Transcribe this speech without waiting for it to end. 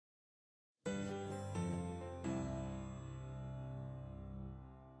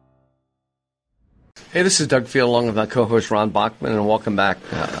Hey, this is Doug Field along with my co-host Ron Bachman, and welcome back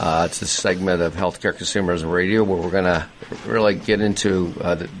to this segment of Healthcare Consumers Radio, where we're going to really get into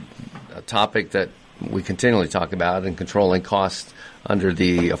a topic that we continually talk about in controlling costs under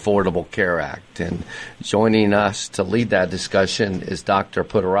the Affordable Care Act. And joining us to lead that discussion is Dr.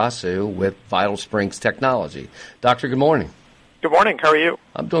 Potarazu with VitalSpring Technologies. Doctor, good morning. Good morning. How are you?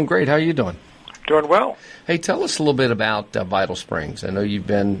 I'm doing great. How are you doing? Doing well. Hey, tell us a little bit about VitalSprings. I know you've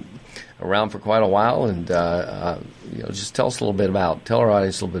been around for quite a while, and just tell our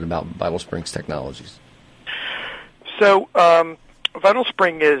audience a little bit about VitalSpring Technologies. So,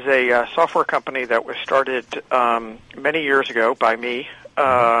 VitalSpring is a software company that was started many years ago by me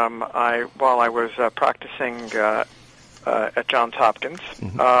while I was practicing at Johns Hopkins.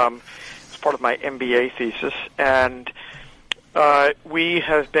 As part of my MBA thesis, and we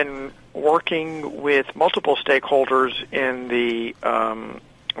have been working with multiple stakeholders in the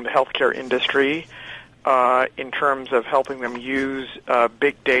healthcare industry in terms of helping them use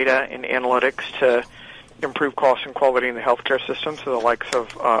big data and analytics to improve cost and quality in the healthcare system, so the likes of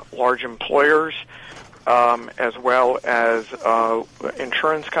large employers as well as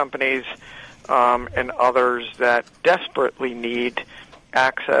insurance companies and others that desperately need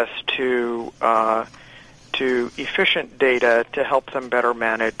access to efficient data to help them better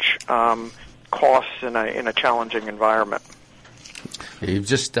manage costs in a challenging environment. You've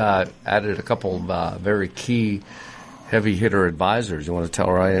just added a couple of very key heavy hitter advisors. You want to tell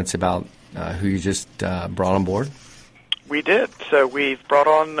our audience about who you just brought on board? We did. So we've brought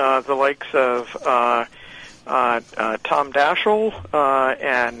on the likes of Tom Daschle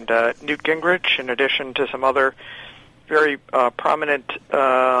and Newt Gingrich, in addition to some other very prominent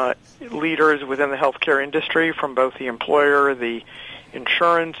leaders within the healthcare industry from both the employer, the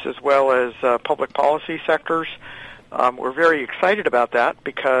insurance, as well as public policy sectors. We're very excited about that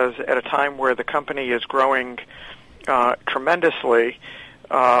because at a time where the company is growing tremendously,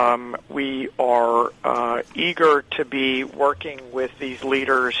 we are eager to be working with these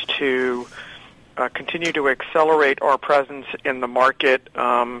leaders to continue to accelerate our presence in the market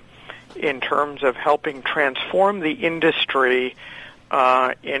in terms of helping transform the industry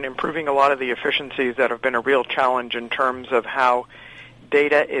in improving a lot of the efficiencies that have been a real challenge in terms of how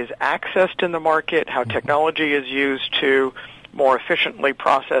data is accessed in the market, how technology is used to more efficiently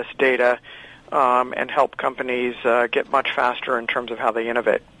process data, and help companies get much faster in terms of how they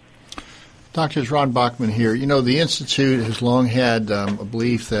innovate. Dr. Ron Bachman here. You know, the Institute has long had a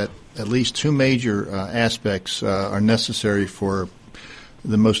belief that at least two major aspects are necessary for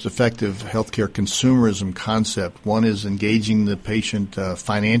the most effective healthcare consumerism concept. One is engaging the patient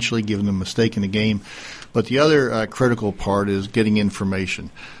financially, giving them a stake in the game. But the other critical part is getting information.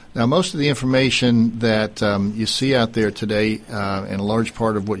 Now, most of the information that you see out there today, and a large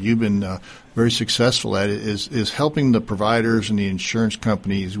part of what you've been very successful at, is helping the providers and the insurance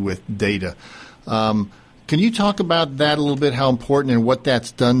companies with data. Can you talk about that a little bit, how important and what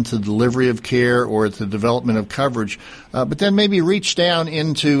that's done to the delivery of care or the development of coverage? But then maybe reach down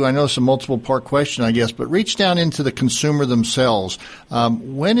into, I know it's a multiple-part question, I guess, but reach down into the consumer themselves.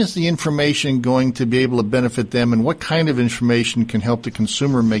 When is the information going to be able to benefit them, and what kind of information can help the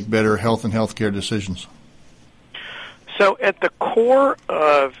consumer make better health and healthcare decisions? So at the core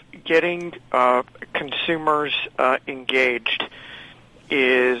of getting consumers engaged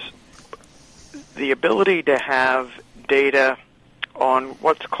is the ability to have data on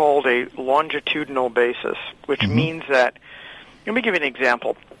what's called a longitudinal basis, which means that, let me give you an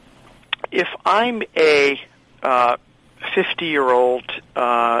example. If I'm a 50-year-old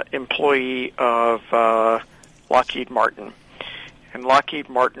employee of Lockheed Martin, and Lockheed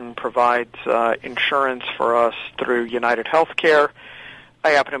Martin provides insurance for us through United Healthcare, I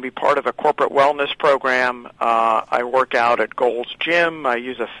happen to be part of a corporate wellness program. I work out at Gold's Gym. I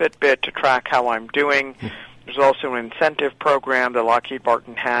use a Fitbit to track how I'm doing. There's also an incentive program that Lockheed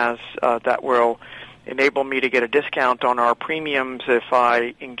Martin has that will enable me to get a discount on our premiums if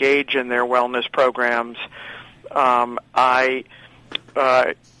I engage in their wellness programs. I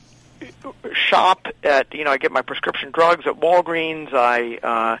shop at, I get my prescription drugs at Walgreens.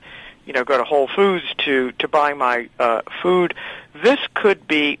 I go to Whole Foods to buy my food. This could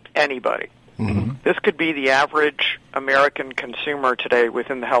be anybody. This could be the average American consumer today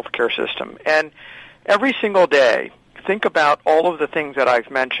within the healthcare system. And every single day, think about all of the things that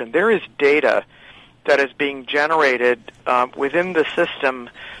I've mentioned. There is data that is being generated within the system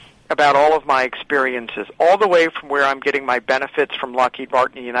about all of my experiences, all the way from where I'm getting my benefits from Lockheed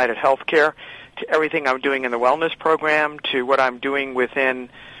Martin and United Healthcare to everything I'm doing in the wellness program to what I'm doing within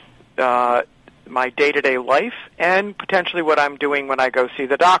my day-to-day life and potentially what I'm doing when I go see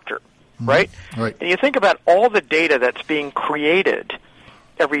the doctor. right? Right. And you think about all the data that's being created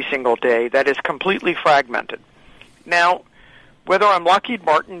every single day that is completely fragmented. Now, whether I'm Lockheed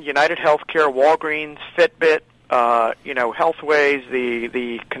Martin, United Healthcare, Walgreens, Fitbit, Healthways,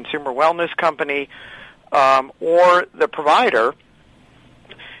 the consumer wellness company, or the provider,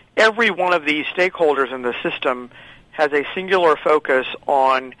 every one of these stakeholders in the system has a singular focus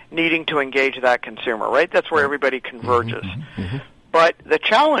on needing to engage that consumer, right? That's where everybody converges. But the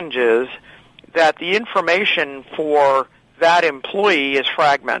challenge is that the information for that employee is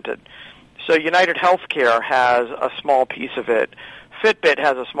fragmented. So United Healthcare has a small piece of it. Fitbit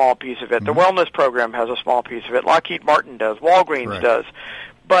has a small piece of it. The wellness program has a small piece of it. Lockheed Martin does. Walgreens does.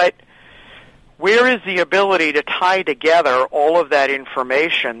 But where is the ability to tie together all of that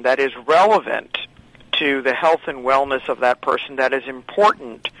information that is relevant to the health and wellness of that person, that is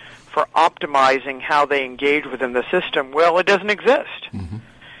important for optimizing how they engage within the system? Well, it doesn't exist.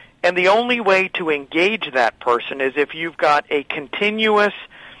 And the only way to engage that person is if you've got a continuous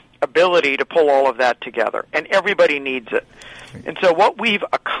ability to pull all of that together, and everybody needs it. And so what we've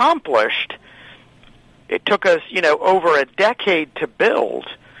accomplished, it took us, over a decade to build,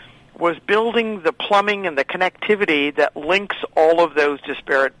 was building the plumbing and the connectivity that links all of those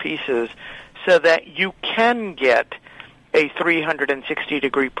disparate pieces so that you can get a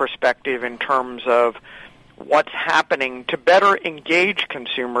 360-degree perspective in terms of what's happening to better engage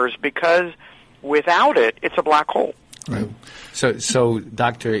consumers, because without it, it's a black hole. Right. So,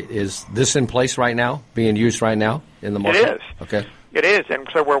 Doctor, is this in place right now, being used right now in the market? It is. Okay. It is, and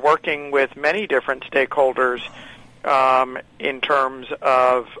so we're working with many different stakeholders in terms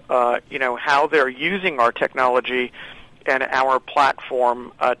of, how they're using our technology and our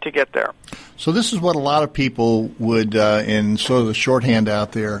platform to get there. So this is what a lot of people would, in sort of the shorthand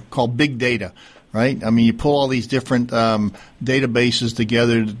out there, call big data, right? I mean, you pull all these different databases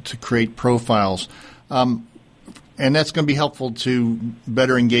together to create profiles. And that's going to be helpful to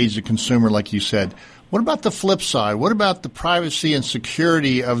better engage the consumer, like you said. What about the flip side? What about the privacy and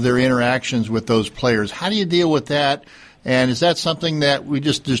security of their interactions with those players? How do you deal with that? And is that something that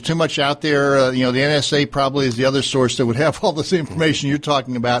there's too much out there? The NSA probably is the other source that would have all this information you're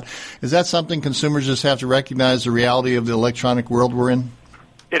talking about. Is that something consumers just have to recognize the reality of the electronic world we're in?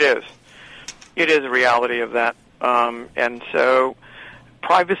 It is. It is a reality of that. And so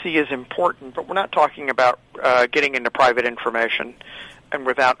privacy is important, but we're not talking about getting into private information and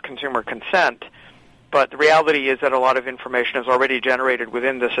without consumer consent. But the reality is that a lot of information is already generated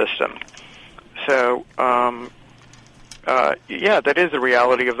within the system. So, that is the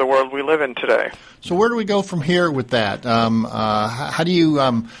reality of the world we live in today. So where do we go from here with that? How do you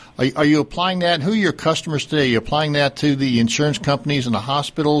are you applying that? Who are your customers today? Are you applying that to the insurance companies and the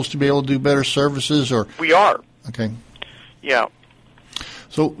hospitals to be able to do better services? Or we are. Okay. Yeah.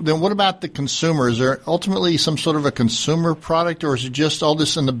 So then what about the consumer? Is there ultimately some sort of a consumer product, or is it just all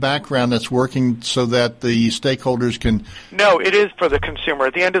this in the background that's working so that the stakeholders can... No, it is for the consumer.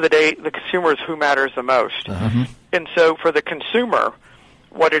 At the end of the day, the consumer is who matters the most. And so for the consumer,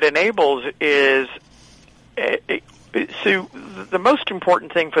 what it enables is... So the most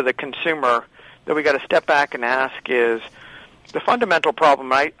important thing for the consumer that we got to step back and ask is the fundamental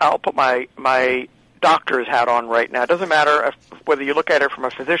problem. I'll put my doctor's hat on right now. It doesn't matter whether you look at it from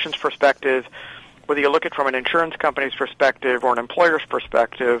a physician's perspective, whether you look at it from an insurance company's perspective or an employer's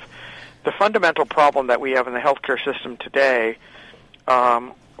perspective. The fundamental problem that we have in the healthcare system today,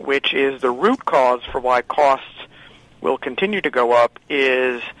 which is the root cause for why costs will continue to go up,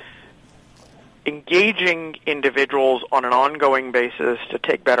 is engaging individuals on an ongoing basis to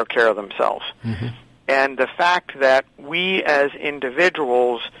take better care of themselves. And the fact that we as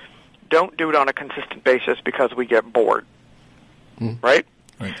individuals don't do it on a consistent basis because we get bored, right?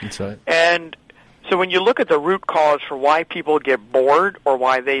 Right, that's right. And so when you look at the root cause for why people get bored or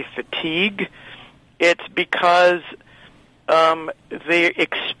why they fatigue, it's because the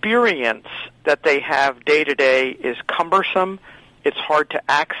experience that they have day to day is cumbersome, it's hard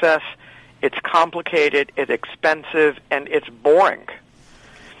to access, it's complicated, it's expensive, and it's boring.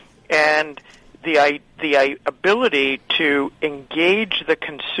 And the ability to engage the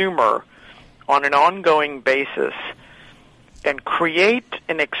consumer on an ongoing basis and create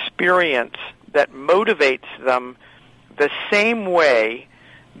an experience that motivates them the same way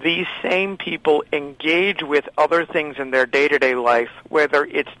these same people engage with other things in their day-to-day life, whether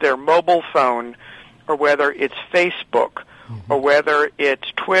it's their mobile phone or whether it's Facebook or whether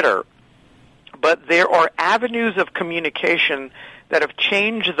it's Twitter. But there are avenues of communication that have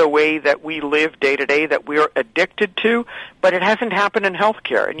changed the way that we live day to day, that we are addicted to, but it hasn't happened in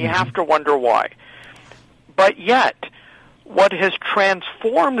healthcare, and you have to wonder why. But yet, what has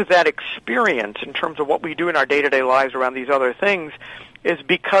transformed that experience in terms of what we do in our day-to-day lives around these other things is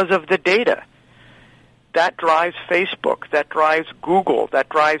because of the data. That drives Facebook, that drives Google, that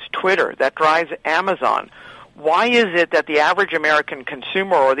drives Twitter, that drives Amazon. Why is it that the average American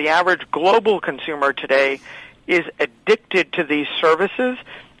consumer or the average global consumer today is addicted to these services?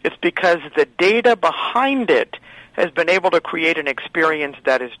 It's because the data behind it has been able to create an experience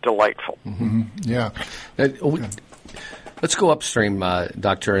that is delightful. Mm-hmm. Yeah. Let's go upstream,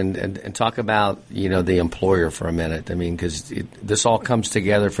 Doctor, and talk about, the employer for a minute. I mean, because this all comes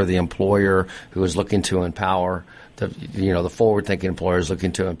together for the employer who is looking to empower, the forward-thinking employer is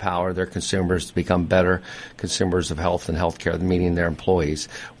looking to empower their consumers to become better consumers of health and healthcare, meaning their employees.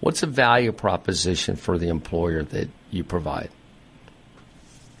 What's the value proposition for the employer that you provide?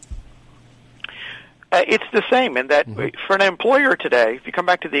 It's the same in that for an employer today, if you come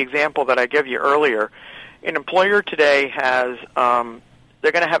back to the example that I gave you earlier, an employer today has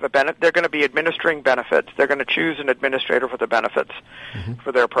they're going to have they're going to be administering benefits. They're going to choose an administrator for the benefits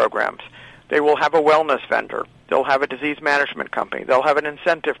for their programs. They will have a wellness vendor. They'll have a disease management company. They'll have an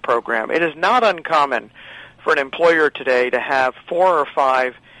incentive program. It is not uncommon for an employer today to have 4 or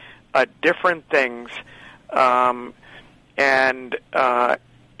 5 different things, and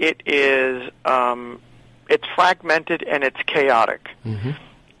it is it's fragmented and it's chaotic.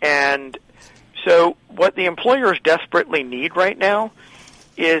 And so what the employers desperately need right now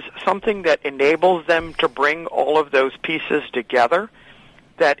is something that enables them to bring all of those pieces together,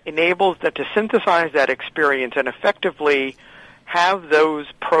 that enables them to synthesize that experience and effectively have those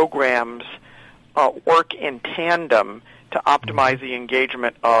programs work in tandem to optimize the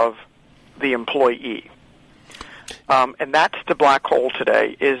engagement of the employee. And that's the black hole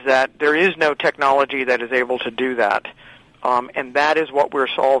today, is that there is no technology that is able to do that. And that is what we're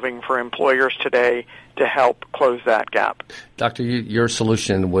solving for employers today to help close that gap. Doctor, your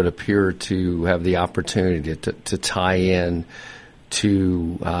solution would appear to have the opportunity to tie in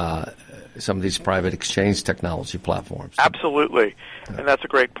to some of these private exchange technology platforms. Absolutely, and that's a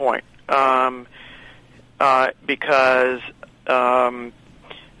great point. Because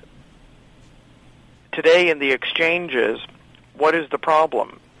today in the exchanges, what is the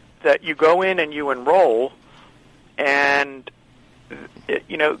problem? That you go in and you enroll, and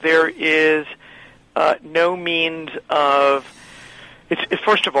there is no means of.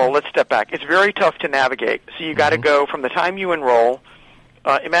 First of all, let's step back. It's very tough to navigate. So you got to go from the time you enroll.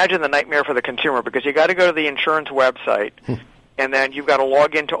 Imagine the nightmare for the consumer, because you got to go to the insurance website, and then you've got to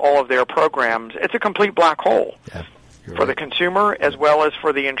log into all of their programs. It's a complete black hole for the consumer as well as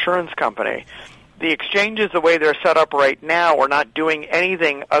for the insurance company. The exchanges, the way they're set up right now, are not doing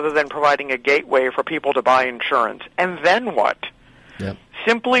anything other than providing a gateway for people to buy insurance. And then what?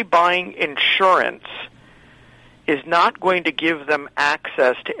 Simply buying insurance is not going to give them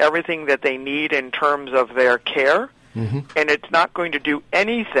access to everything that they need in terms of their care, and it's not going to do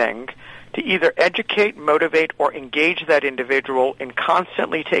anything to either educate, motivate, or engage that individual in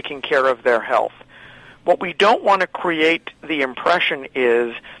constantly taking care of their health. What we don't want to create the impression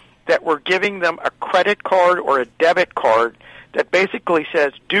is that we're giving them a credit card or a debit card that basically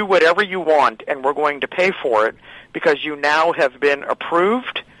says, do whatever you want and we're going to pay for it because you now have been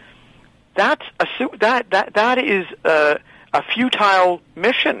approved. That is a futile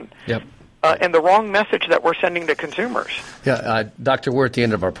mission. And the wrong message that we're sending to consumers. Doctor, we're at the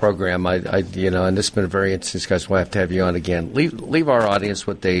end of our program. And this has been a very interesting discussion. We'll have to have you on again. Leave our audience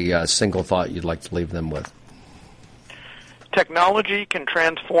with a single thought you'd like to leave them with. Technology can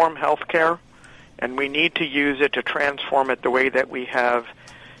transform healthcare, and we need to use it to transform it the way that we have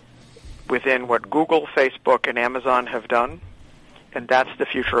within what Google, Facebook, and Amazon have done, and that's the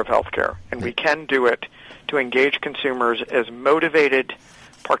future of healthcare. And we can do it to engage consumers as motivated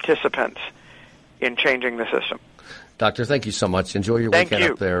participants in changing the system. Doctor, thank you so much. Enjoy your weekend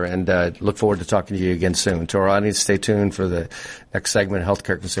up there, and look forward to talking to you again soon. To our audience, stay tuned for the next segment of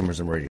Healthcare Consumers and Radio.